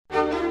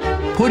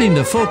putting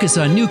the focus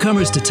on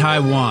newcomers to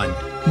Taiwan.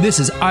 This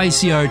is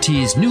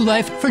ICRT's New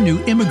Life for New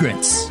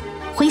Immigrants.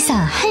 挥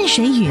洒汗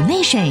水与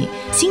泪水，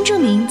新住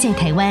民在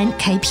台湾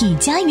开辟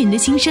家园的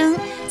心声，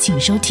请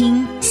收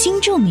听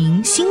新住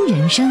民新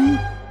人生。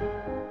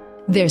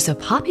There's a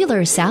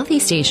popular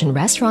Southeast Asian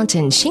restaurant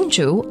in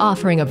Hsinchu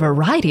offering a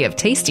variety of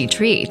tasty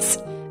treats.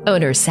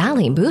 Owner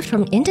Sally moved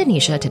from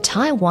Indonesia to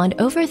Taiwan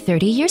over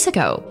 30 years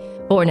ago.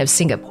 Born of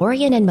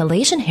Singaporean and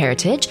Malaysian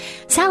heritage,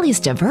 Sally's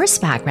diverse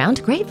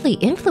background greatly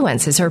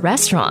influences her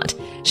restaurant.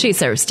 She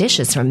serves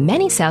dishes from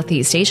many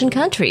Southeast Asian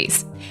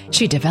countries.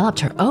 She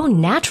developed her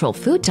own natural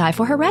food dye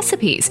for her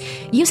recipes,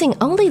 using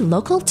only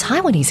local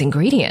Taiwanese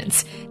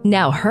ingredients.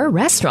 Now her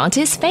restaurant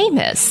is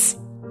famous.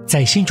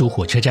 在新竹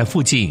火车站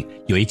附近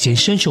有一间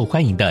深受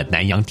欢迎的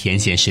南洋甜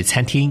咸食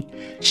餐厅，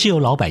是由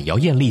老板姚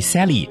燕丽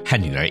Sally 和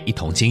女儿一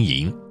同经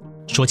营。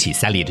说起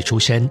Sally 的出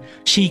身，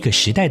是一个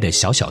时代的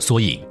小小缩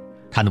影。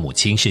她的母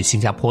亲是新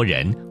加坡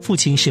人，父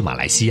亲是马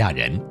来西亚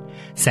人。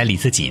Sally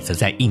自己则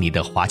在印尼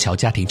的华侨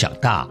家庭长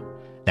大。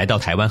来到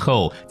台湾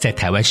后，在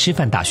台湾师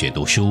范大学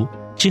读书，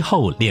之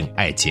后恋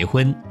爱结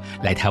婚，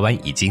来台湾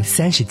已经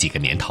30几个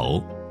年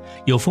头。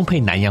有丰沛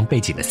南洋背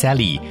景的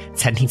Sally，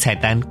 餐厅菜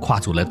单跨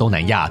足了东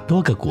南亚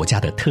多个国家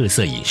的特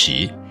色饮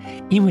食。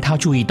因为她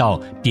注意到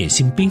点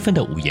心缤纷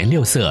的五颜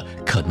六色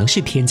可能是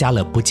添加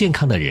了不健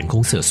康的人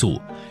工色素，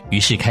于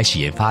是开始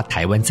研发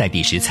台湾在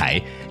地食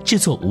材，制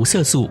作无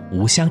色素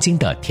无香精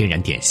的天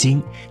然点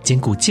心，兼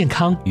顾健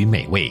康与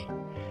美味。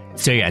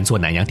虽然做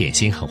南洋点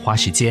心很花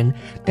时间，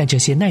但这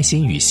些耐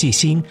心与细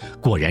心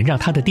果然让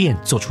她的店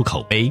做出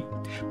口碑，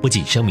不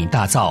仅声名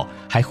大噪，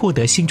还获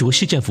得新竹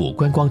市政府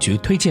观光局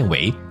推荐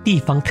为地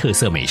方特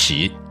色美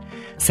食。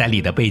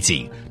Sally 的背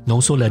景浓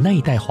缩了那一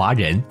代华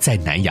人在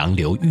南洋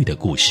流域的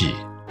故事。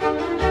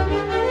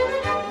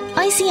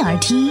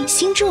ICRT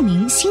新住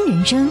民新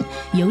人生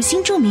由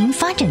新住民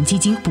发展基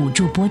金补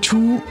助播出。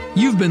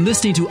 You've been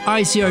listening to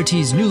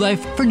ICRT's New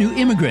Life for New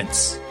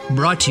Immigrants,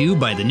 brought to you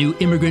by the New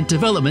Immigrant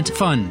Development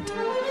Fund.